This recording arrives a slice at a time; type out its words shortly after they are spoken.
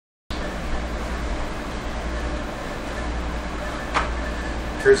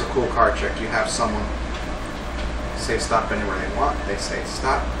Here's a cool card trick. You have someone say stop anywhere they want. They say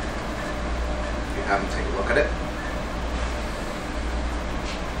stop. You have them take a look at it.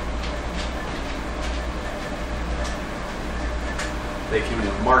 They can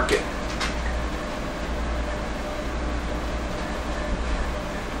even mark it.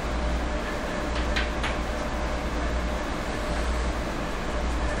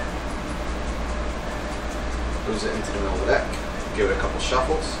 Lose it into the middle of the deck. Give it a couple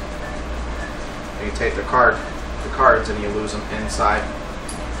shuffles. And you take the cards, and you lose them inside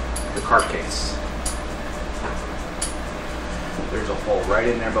the card case. There's a hole right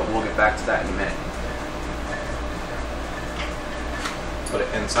in there, but we'll get back to that in a minute. Put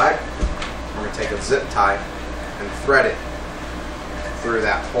it inside. We're going to take a zip tie and thread it through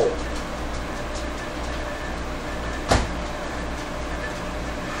that hole.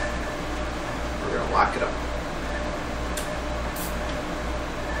 We're going to lock it up.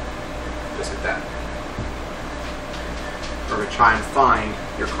 Just like that. We're going to try and find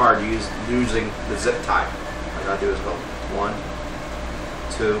your card using the zip tie. All I got to do is go 1,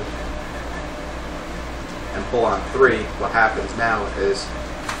 2, and pull on 3. What happens now is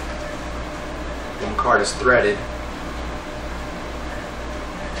one card is threaded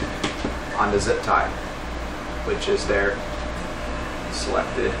on the zip tie, which is their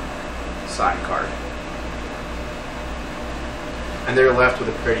selected sign card. And they're left with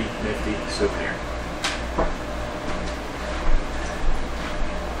a pretty nifty souvenir.